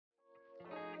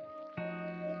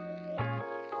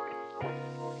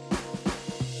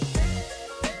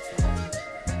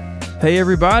Hey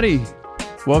everybody,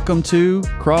 welcome to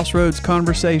Crossroads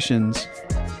Conversations.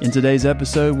 In today's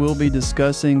episode, we'll be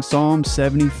discussing Psalm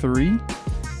 73.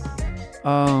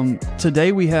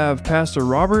 Today we have Pastor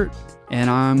Robert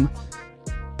and I'm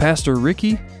Pastor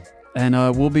Ricky, and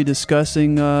we'll be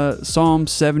discussing Psalm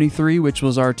 73, which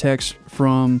was our text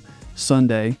from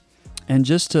Sunday. And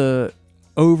just to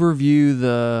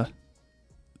overview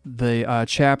the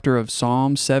chapter of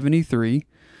Psalm 73,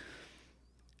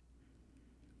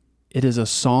 it is a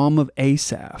psalm of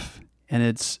Asaph, and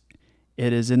it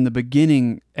is in the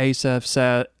beginning. Asaph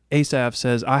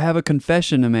says, "I have a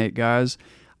confession to make, guys.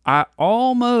 I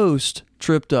almost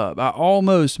tripped up. I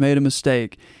almost made a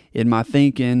mistake in my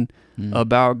thinking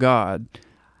about God.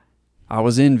 I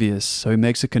was envious." So he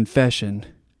makes a confession,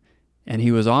 and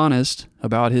he was honest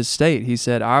about his state. He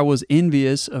said, "I was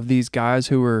envious of these guys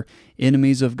who were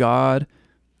enemies of God."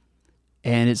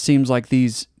 And it seems like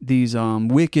these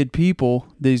wicked people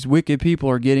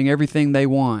are getting everything they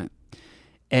want.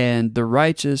 And the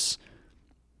righteous,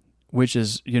 which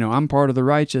is, I'm part of the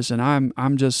righteous, and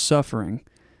I'm just suffering.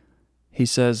 He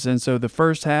says, and so the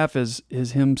first half is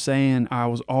him saying, I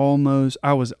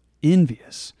was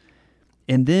envious.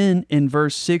 And then in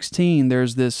verse 16,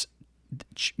 there's this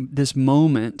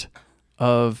moment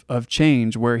of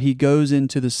change where he goes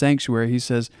into the sanctuary. He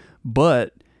says,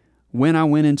 "But when I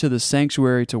went into the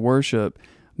sanctuary to worship,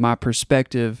 my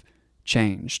perspective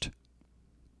changed."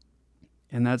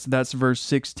 And that's verse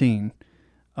 16.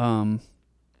 And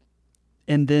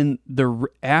then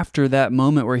after that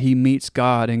moment where he meets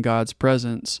God in God's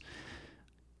presence,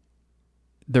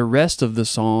 the rest of the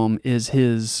psalm is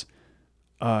his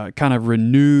kind of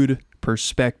renewed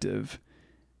perspective.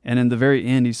 And in the very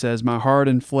end, he says, "My heart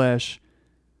and flesh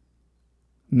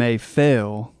may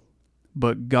fail,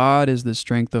 but God is the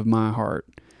strength of my heart."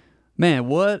 Man,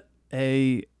 what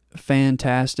a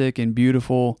fantastic and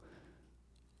beautiful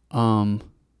psalm.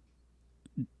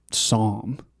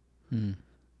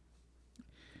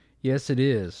 Yes, it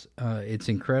is. It's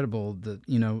incredible that,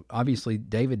 obviously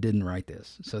David didn't write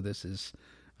this. So this is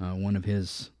one of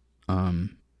his,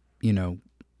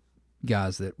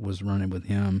 guys that was running with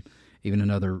him, even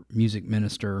another music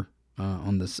minister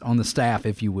on the staff,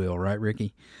 if you will, right,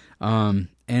 Ricky? And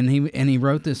he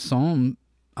wrote this psalm.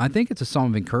 I think it's a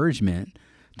psalm of encouragement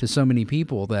to so many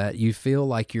people that you feel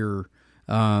like you're,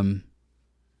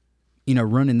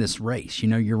 running this race.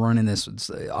 You're running this.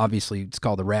 Obviously, it's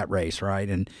called the rat race, right?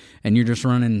 And you're just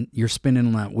running. You're spinning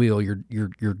on that wheel.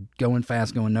 You're going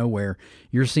fast, going nowhere.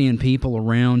 You're seeing people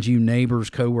around you, neighbors,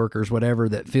 coworkers, whatever,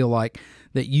 that feel like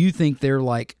that you think they're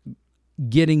like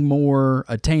getting more,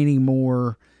 attaining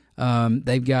more.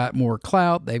 They've got more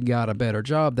clout, they've got a better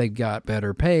job, they've got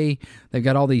better pay, they've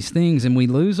got all these things, and we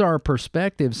lose our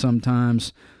perspective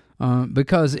sometimes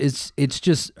because it's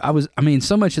just,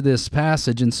 so much of this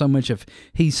passage and so much of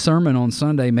his sermon on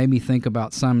Sunday made me think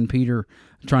about Simon Peter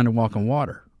trying to walk on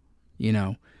water.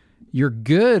 You're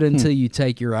good until you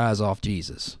take your eyes off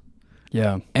Jesus.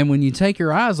 Yeah. And when you take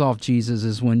your eyes off Jesus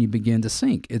is when you begin to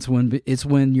sink. It's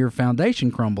when your foundation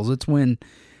crumbles. It's when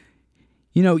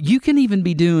you can even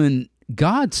be doing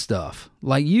God stuff.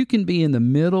 Like you can be in the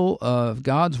middle of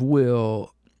God's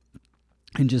will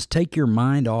and just take your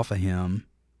mind off of Him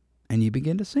and you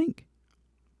begin to sink.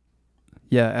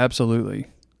 Yeah, absolutely.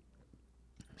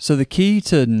 So the key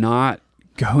to not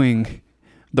going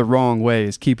the wrong way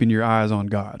is keeping your eyes on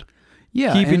God.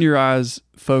 Yeah. Keeping your eyes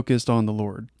focused on the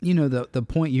Lord. The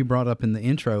point you brought up in the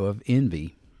intro of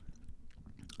envy,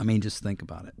 just think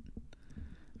about it.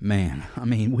 Man,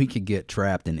 we could get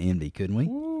trapped in envy, couldn't we?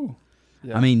 Ooh,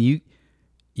 yeah.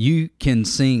 You can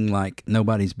sing like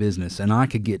nobody's business, and I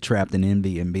could get trapped in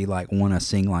envy and be like, want to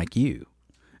sing like you.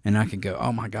 And I could go,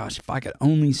 oh my gosh, if I could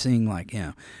only sing like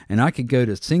him. And I could go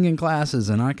to singing classes,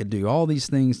 and I could do all these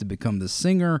things to become the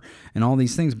singer and all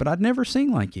these things, but I'd never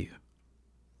sing like you.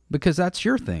 Because that's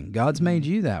your thing. God's made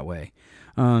you that way.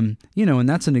 And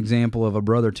that's an example of a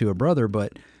brother to a brother,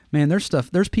 but man,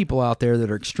 there's people out there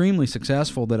that are extremely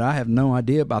successful that I have no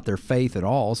idea about their faith at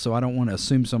all, so I don't want to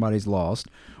assume somebody's lost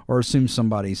or assume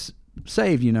somebody's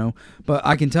saved, But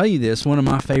I can tell you this, one of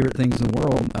my favorite things in the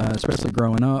world, especially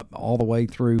growing up all the way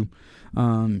through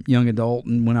young adult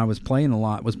and when I was playing a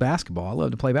lot, was basketball. I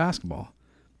love to play basketball.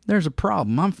 There's a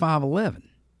problem. I'm 5'11",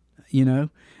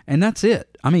 and that's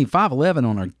it. 5'11"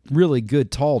 on a really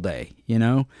good tall day,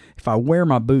 If I wear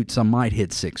my boots, I might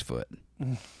hit 6 foot.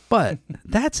 But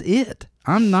that's it.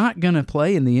 I'm not going to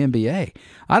play in the NBA.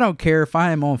 I don't care if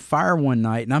I am on fire one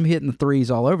night and I'm hitting the threes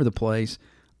all over the place.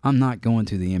 I'm not going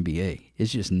to the NBA.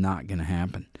 It's just not going to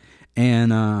happen.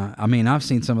 And, I've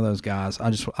seen some of those guys.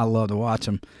 I love to watch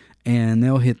them. and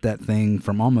they'll hit that thing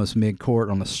from almost mid-court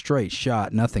on a straight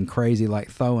shot, nothing crazy like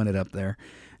throwing it up there.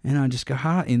 And I just go,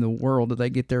 how in the world did they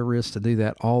get their wrists to do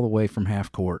that all the way from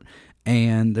half court?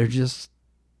 And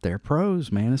they're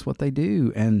pros, man. It's what they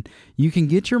do. And you can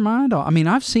get your mind off. I mean,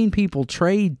 I've seen people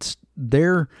trade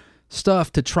their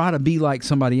stuff to try to be like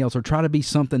somebody else or try to be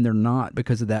something they're not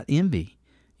because of that envy.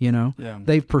 You know,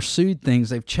 They've pursued things,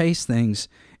 they've chased things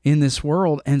in this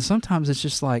world. And sometimes it's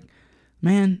just like,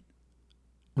 man,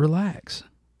 relax.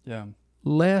 Yeah.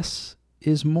 Less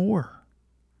is more.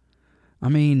 I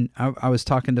mean, I was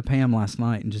talking to Pam last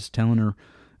night and just telling her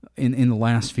in the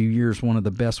last few years, one of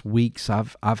the best weeks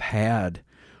I've had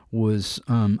was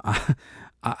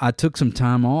I took some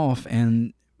time off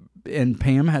and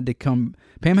Pam had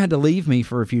to leave me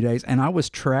for a few days, and I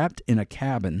was trapped in a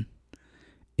cabin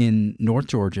in North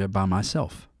Georgia by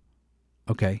myself.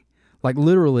 Okay. Like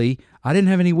literally, I didn't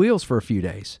have any wheels for a few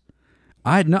days.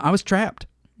 I was trapped,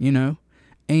 you know,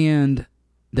 and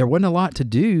there wasn't a lot to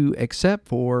do except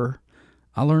for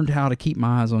I learned how to keep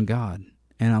my eyes on God,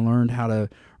 and I learned how to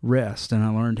rest, and I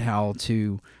learned how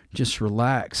to just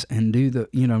relax and do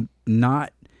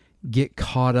not get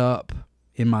caught up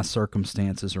in my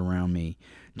circumstances around me.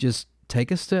 Just take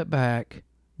a step back,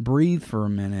 breathe for a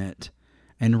minute,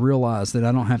 and realize that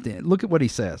I don't have to. Look at what he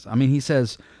says. I mean, he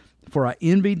says, "For I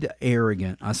envied the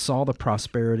arrogant, I saw the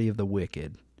prosperity of the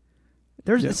wicked."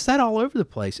 It's that all over the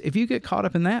place. If you get caught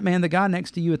up in that, man, the guy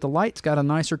next to you at the light's got a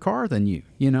nicer car than you,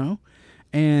 you know?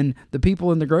 And the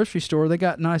people in the grocery store, they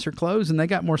got nicer clothes and they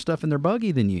got more stuff in their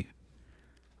buggy than you.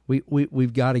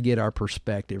 We've got to get our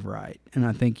perspective right. And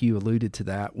I think you alluded to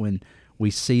that when we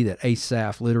see that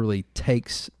Asaph literally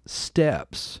takes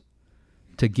steps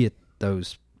to get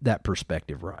that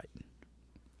perspective right.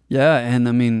 Yeah, and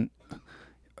I mean,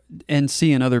 and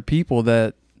seeing other people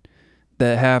that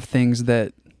have things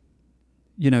that,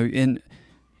 you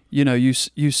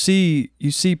see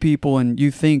people and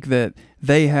you think that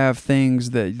they have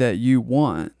things that you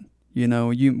want,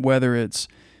 whether it's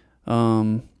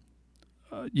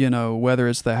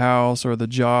the house or the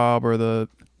job or the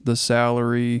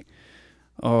salary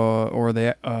or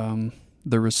the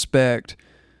respect.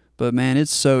 But man,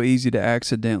 it's so easy to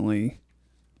accidentally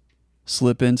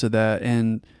slip into that.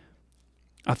 And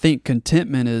I think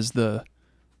contentment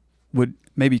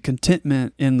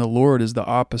contentment in the Lord is the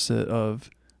opposite of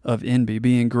envy,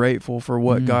 being grateful for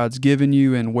what God's given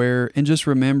you and just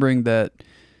remembering that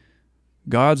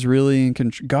God's really in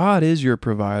control. God is your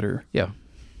provider. Yeah.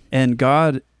 And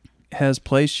God has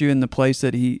placed you in the place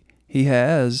that he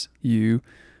has you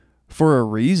for a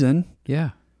reason.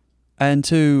 Yeah.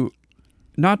 And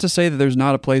not to say that there's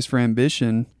not a place for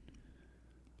ambition,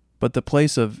 but the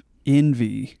place of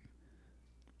envy,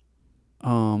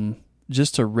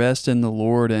 just to rest in the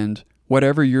Lord, and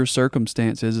whatever your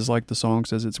circumstance is like the song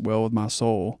says, it's well with my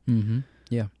soul. Mm-hmm.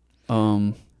 Yeah.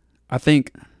 I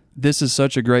think this is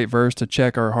such a great verse to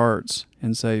check our hearts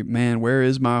and say, man, where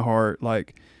is my heart?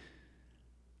 Like,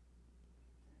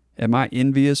 am I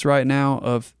envious right now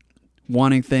of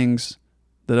wanting things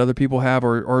that other people have,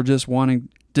 or just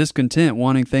discontent,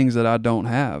 wanting things that I don't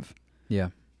have? Yeah.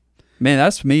 Man,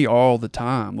 that's me all the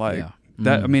time. Like, yeah.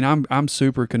 That, I mean, I'm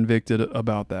super convicted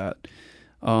about that.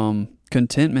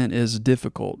 Contentment is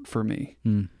difficult for me.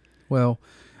 Well,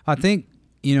 I think,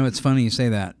 it's funny you say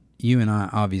that. You and I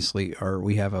obviously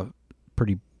we have a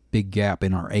pretty big gap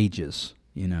in our ages,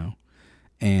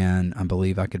 and I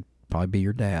believe I could probably be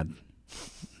your dad,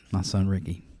 my son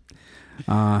Ricky.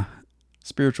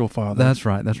 Spiritual father. That's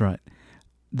right.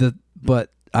 But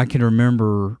I can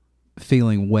remember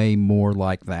feeling way more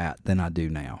like that than I do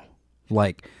now.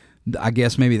 Like, I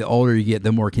guess maybe the older you get,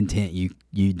 the more content you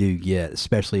do get,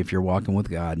 especially if you're walking with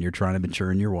God and you're trying to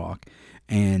mature in your walk.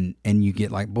 And you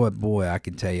get like, boy, I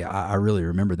can tell you, I really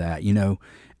remember that,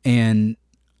 And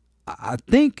I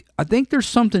think there's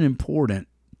something important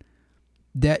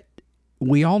that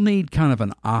we all need, kind of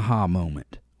an aha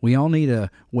moment. We all need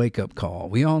a wake up call.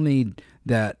 We all need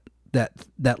that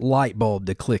light bulb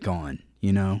to click on,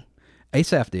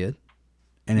 Asaph did.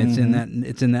 And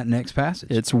it's in that next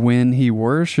passage. It's when he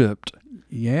worshiped.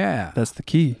 Yeah. That's the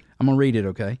key. I'm going to read it,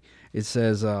 okay? It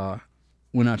says,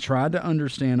 when I tried to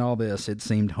understand all this, it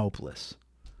seemed hopeless.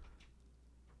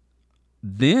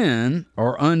 Then,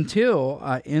 or until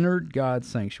I entered God's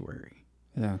sanctuary.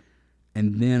 Yeah.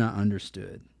 And then I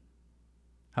understood.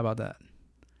 How about that?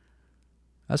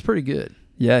 That's pretty good.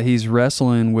 Yeah, he's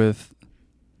wrestling with...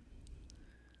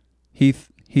 Heath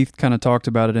kind of talked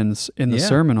about it in the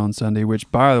sermon on Sunday,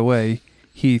 which, by the way,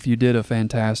 Heath, you did a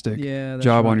fantastic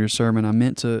job on your sermon. I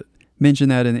meant to mention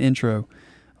that in the intro.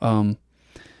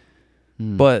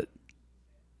 But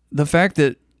the fact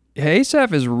that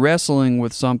Asaph is wrestling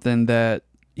with something that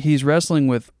he's wrestling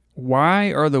with.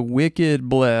 Why are the wicked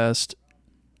blessed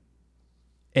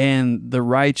and the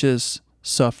righteous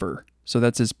suffer? So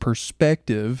that's his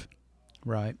perspective.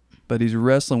 Right. But he's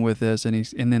wrestling with this,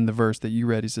 and then the verse that you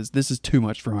read, he says, "This is too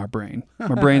much for my brain.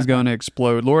 My brain's going to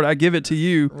explode. Lord, I give it to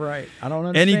you." Right. I don't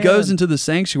understand. And he goes into the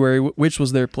sanctuary, which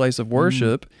was their place of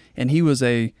worship, and he was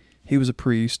a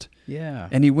priest. Yeah.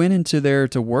 And he went into there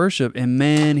to worship, and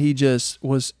man,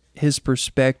 his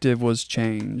perspective was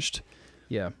changed.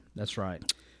 Yeah, that's right.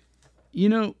 You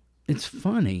know, it's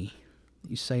funny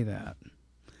you say that.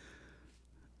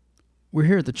 We're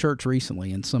here at the church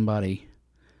recently, and somebody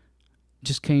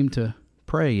just came to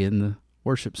pray in the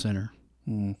worship center,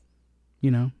 you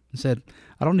know, and said,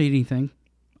 "I don't need anything.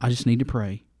 I just need to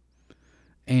pray."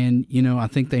 And, you know, I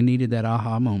think they needed that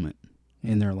aha moment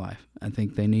in their life. I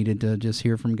think they needed to just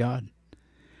hear from God.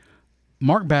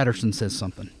 Mark Batterson says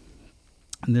something,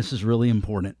 and this is really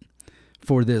important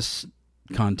for this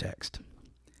context.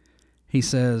 He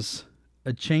says,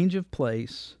 "A change of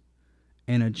place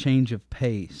and a change of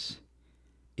pace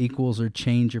equals a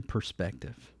change of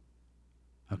perspective."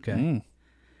 Okay?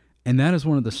 And that is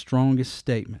one of the strongest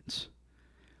statements.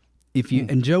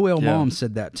 And Joel Malm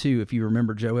said that too. If you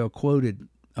remember, Joel quoted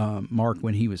Mark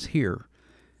when he was here.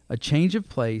 A change of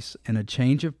place and a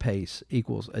change of pace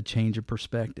equals a change of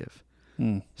perspective.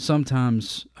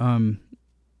 Sometimes, and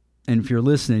if you're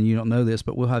listening, you don't know this,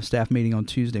 but we'll have staff meeting on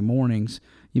Tuesday mornings.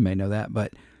 You may know that,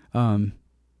 but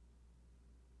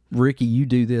Ricky, you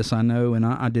do this, I know, and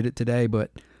I did it today,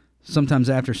 but sometimes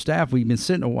after staff, we've been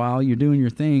sitting a while, you're doing your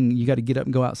thing, you got to get up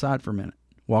and go outside for a minute,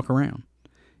 walk around.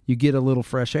 You get a little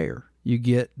fresh air. You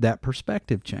get that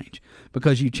perspective change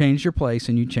because you change your place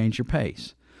and you change your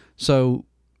pace. So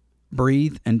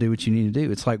breathe and do what you need to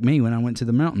do. It's like me when I went to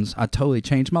the mountains. I totally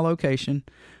changed my location.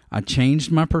 I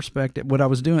changed my perspective, what I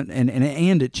was doing, and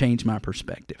it changed my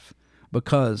perspective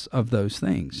because of those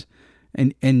things.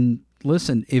 And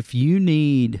listen, if you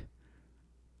need...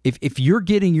 If you're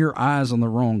getting your eyes on the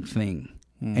wrong thing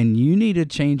and you need a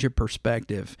change of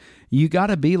perspective, you got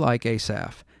to be like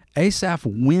Asaph. Asaph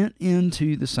went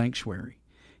into the sanctuary.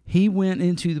 He went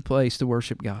into the place to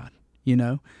worship God, you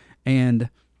know, and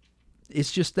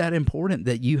it's just that important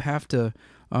that you have to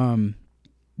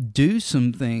do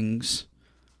some things.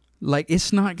 Like,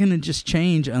 it's not going to just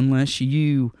change unless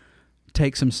you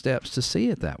take some steps to see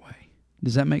it that way.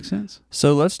 Does that make sense?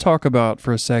 So let's talk about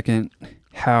for a second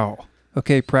how.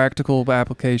 Okay, practical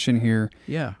application here.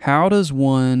 Yeah. How does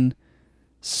one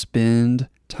spend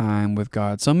time with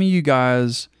God? Some of you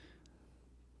guys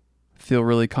feel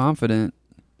really confident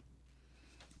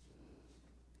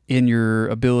in your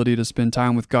ability to spend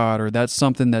time with God, or that's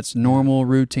something that's normal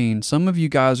routine. Some of you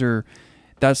guys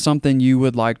that's something you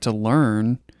would like to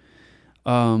learn.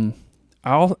 I'll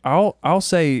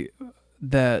say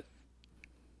that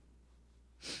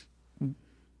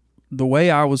the way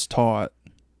I was taught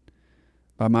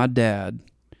by my dad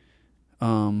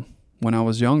when I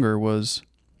was younger was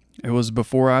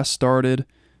before I started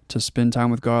to spend time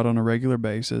with God on a regular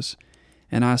basis.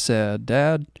 And I said,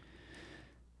 "Dad,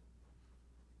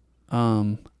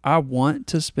 I want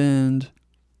to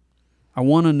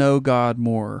know God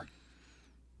more.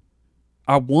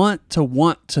 I want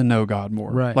to know God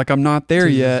more." Right. Like, I'm not there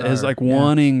yet as like Yeah.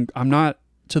 wanting, I'm not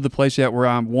to the place yet where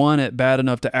I want it bad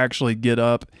enough to actually get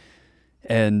up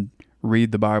and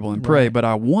read the Bible and pray, Right. but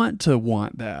I want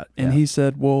that. And Yeah. he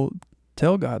said, "Well,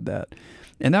 tell God that."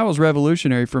 And that was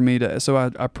revolutionary for me so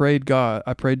I prayed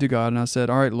to God and I said,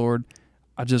 "All right, Lord,"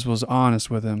 I just was honest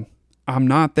with him. I'm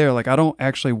not there. Like, I don't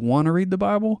actually want to read the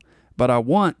Bible, but I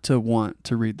want to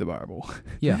read the Bible.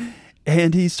 Yeah.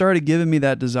 And he started giving me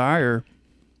that desire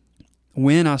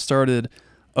when I started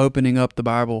opening up the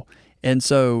Bible. And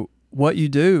so what you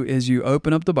do is you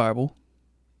open up the Bible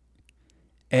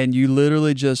and you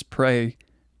literally just pray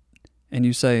and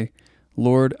you say,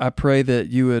 "Lord, I pray that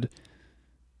you would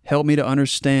help me to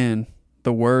understand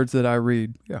the words that I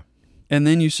read." Yeah. And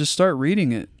then you just start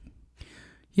reading it.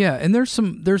 Yeah, and there's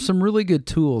some really good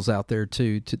tools out there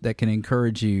too that can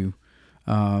encourage you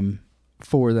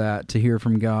for that, to hear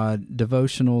from God.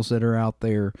 Devotionals that are out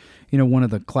there. You know, one of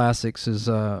the classics is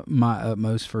My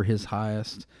Utmost for His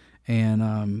Highest,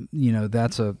 and you know,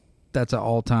 that's an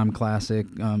all-time classic.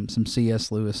 Some C.S.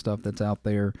 Lewis stuff that's out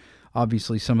there.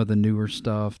 Obviously, some of the newer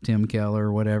stuff, Tim Keller,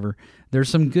 whatever. There's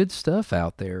some good stuff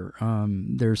out there.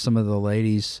 There's some of the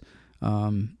ladies'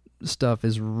 stuff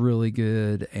is really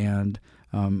good, and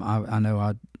I know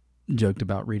I joked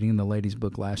about reading the ladies'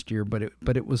 book last year, but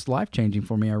it was life-changing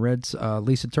for me. I read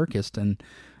Lisa Turkist,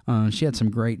 and she had some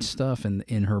great stuff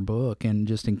in her book, and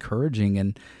just encouraging.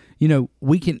 And you know,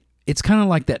 it's kind of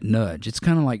like that nudge. It's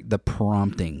kind of like the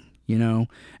prompting, you know,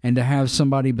 and to have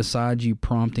somebody beside you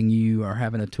prompting you or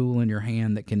having a tool in your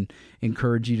hand that can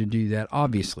encourage you to do that.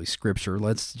 Obviously, Scripture.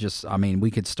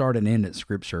 We could start and end at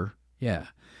Scripture. Yeah.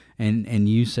 And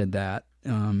you said that.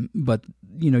 But,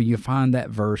 you know, you find that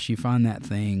verse, you find that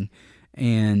thing,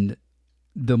 and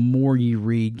the more you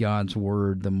read God's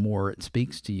word, the more it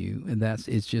speaks to you. And that's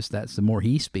the more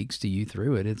he speaks to you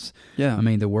through it.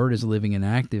 The word is living and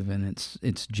active, and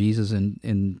it's Jesus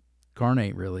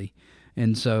incarnate, really.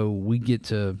 And so we get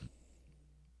to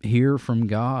hear from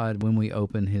God when we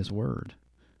open his word,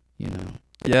 you know.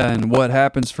 Yeah, and what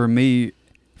happens for me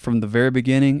from the very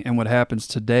beginning and what happens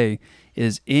today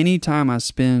is anytime I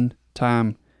spend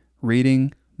time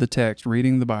reading the text,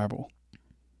 reading the Bible,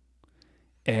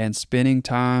 and spending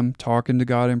time talking to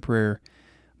God in prayer,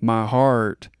 my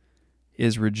heart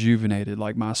is rejuvenated,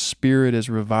 like my spirit is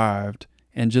revived.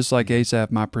 And just like Asaph,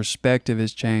 my perspective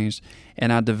is changed,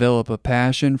 and I develop a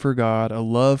passion for God, a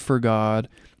love for God,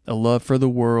 a love for the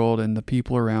world and the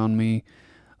people around me.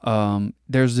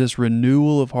 There's this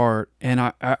renewal of heart,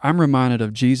 and I'm reminded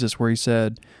of Jesus where he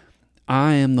said,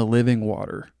 I am the living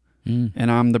water, and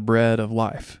I'm the bread of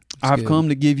life. I've come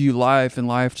to give you life and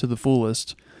life to the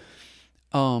fullest.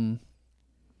 And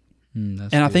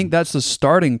I think that's the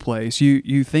starting place.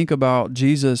 You think about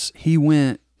Jesus,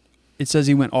 it says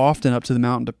he went often up to the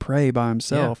mountain to pray by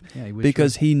himself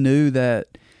because he knew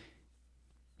that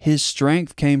his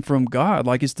strength came from God.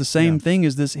 Like it's the same thing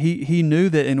as this. He knew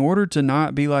that in order to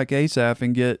not be like Asaph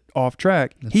and get off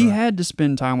track, he had to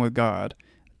spend time with God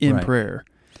in prayer.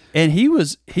 And he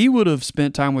would have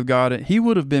spent time with God. He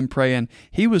would have been praying.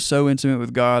 He was so intimate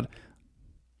with God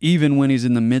even when he's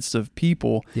in the midst of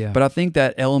people. Yeah. But I think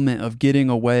that element of getting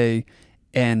away,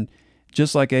 and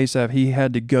just like Asaph, he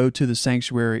had to go to the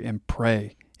sanctuary and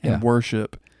pray and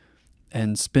worship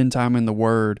and spend time in the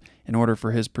Word in order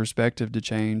for his perspective to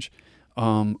change.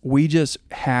 We just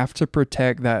have to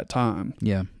protect that time.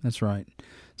 Yeah, that's right.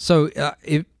 So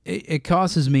it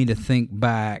causes me to think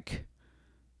back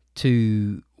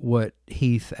to what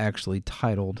Heath actually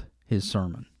titled his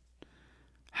sermon,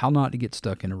 How Not to Get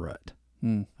Stuck in a Rut.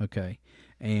 Okay.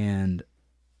 And,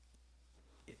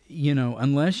 you know,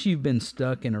 unless you've been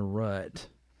stuck in a rut,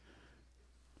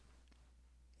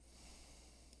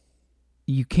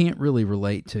 you can't really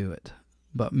relate to it.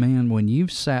 But man, when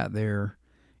you've sat there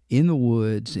in the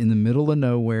woods, in the middle of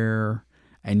nowhere,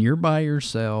 and you're by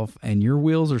yourself, and your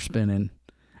wheels are spinning,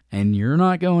 and you're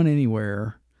not going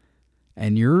anywhere,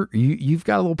 and you've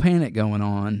got a little panic going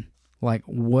on, like,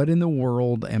 what in the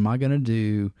world am I going to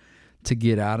do to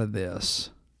get out of this?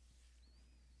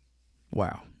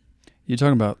 Wow. You're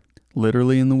talking about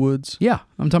literally in the woods? Yeah,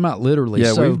 I'm talking about literally.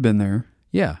 Yeah, we've been there.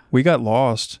 Yeah. We got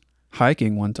lost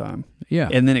hiking one time. Yeah.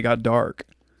 And then it got dark.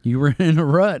 You were in a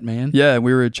rut, man. Yeah,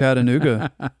 we were at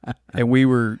Chattanooga. And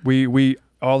we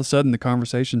all of a sudden the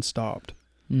conversation stopped.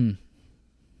 And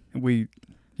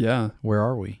Where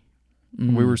are we?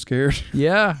 We were scared.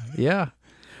 Yeah.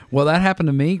 Well, that happened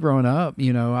to me growing up.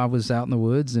 You know, I was out in the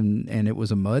woods and it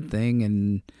was a mud thing,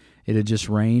 and it had just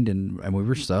rained, and we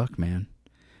were stuck, man.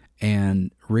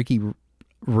 And Ricky,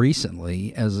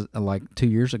 recently, as like 2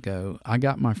 years ago, I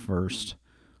got my first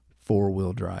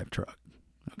 4-wheel drive truck.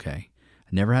 Okay. I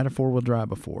never had a 4-wheel drive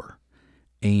before.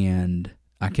 And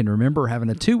I can remember having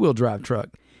a 2-wheel drive truck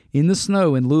in the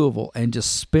snow in Louisville and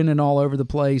just spinning all over the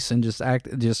place and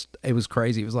it was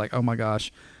crazy. It was like, oh my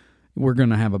gosh, we're going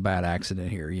to have a bad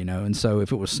accident here, you know? And so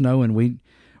if it was snowing, we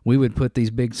would put these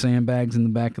big sandbags in the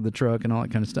back of the truck and all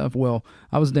that kind of stuff. Well,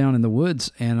 I was down in the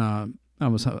woods, and I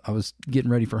was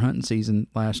getting ready for hunting season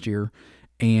last year,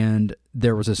 and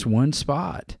there was this one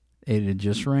spot. It had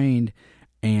just rained,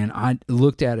 and I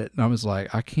looked at it and I was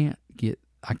like, I can't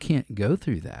go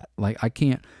through that. Like,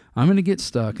 I'm going to get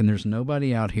stuck, and there's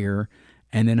nobody out here.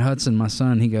 And then Hudson, my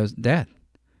son, he goes, Dad,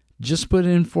 just put it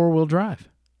in 4-wheel drive.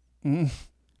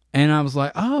 And I was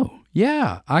like, oh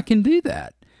yeah, I can do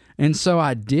that. And so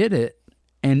I did it,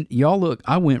 and y'all look,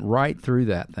 I went right through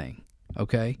that thing.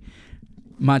 Okay.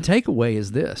 My takeaway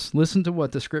is this. Listen to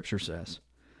what the scripture says.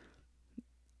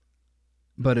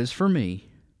 But as for me,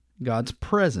 God's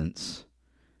presence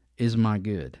is my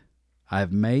good. I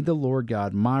have made the Lord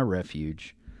God my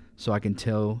refuge, so I can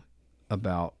tell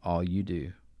about all you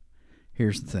do.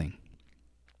 Here's the thing.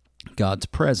 God's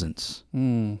presence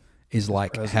is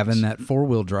like having that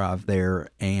 4-wheel drive there,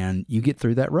 and you get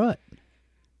through that rut.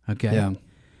 Okay? Yeah.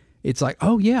 It's like,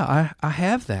 oh yeah, I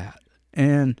have that.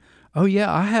 And oh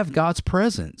yeah, I have God's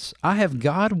presence. I have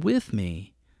God with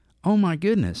me. Oh my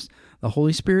goodness. The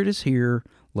Holy Spirit is here.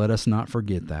 Let us not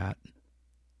forget that.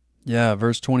 Yeah,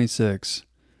 verse 26.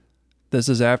 This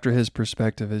is after his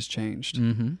perspective has changed.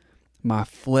 Mm-hmm. My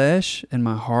flesh and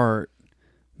my heart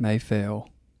may fail,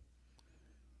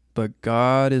 but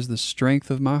God is the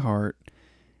strength of my heart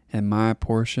and my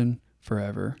portion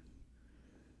forever.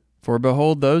 For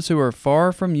behold, those who are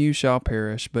far from you shall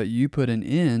perish, but you put an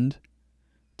end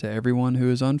to everyone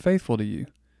who is unfaithful to you.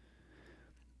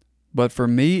 But for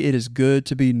me it is good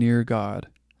to be near God.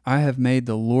 I have made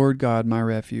the Lord God my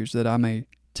refuge, that I may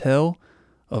tell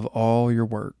of all your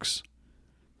works.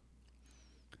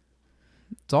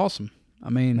 It's awesome. I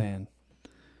mean, Man.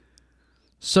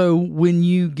 So when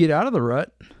you get out of the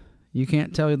rut, you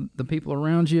can't tell the people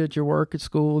around you at your work, at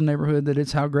school, neighborhood that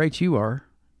it's how great you are.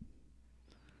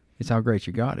 It's how great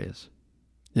your God is.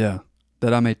 Yeah,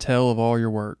 that I may tell of all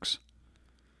your works.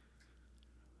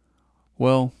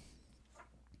 Well,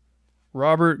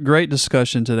 Robert, great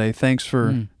discussion today. Thanks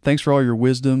for all your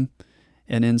wisdom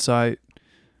and insight.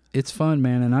 It's fun,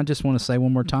 man, and I just want to say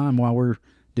one more time while we're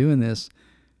doing this,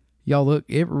 y'all, look,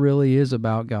 it really is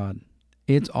about God.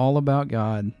 It's all about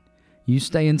God. You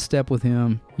stay in step with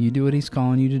Him. You do what He's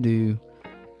calling you to do.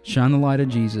 Shine the light of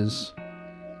Jesus.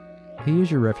 He is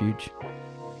your refuge.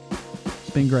 It's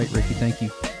been great, Ricky. Thank you.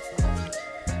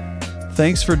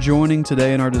 Thanks for joining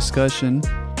today in our discussion,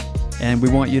 and we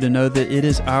want you to know that it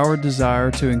is our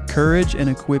desire to encourage and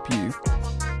equip you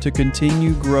to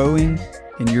continue growing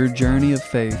in your journey of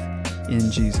faith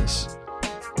in Jesus.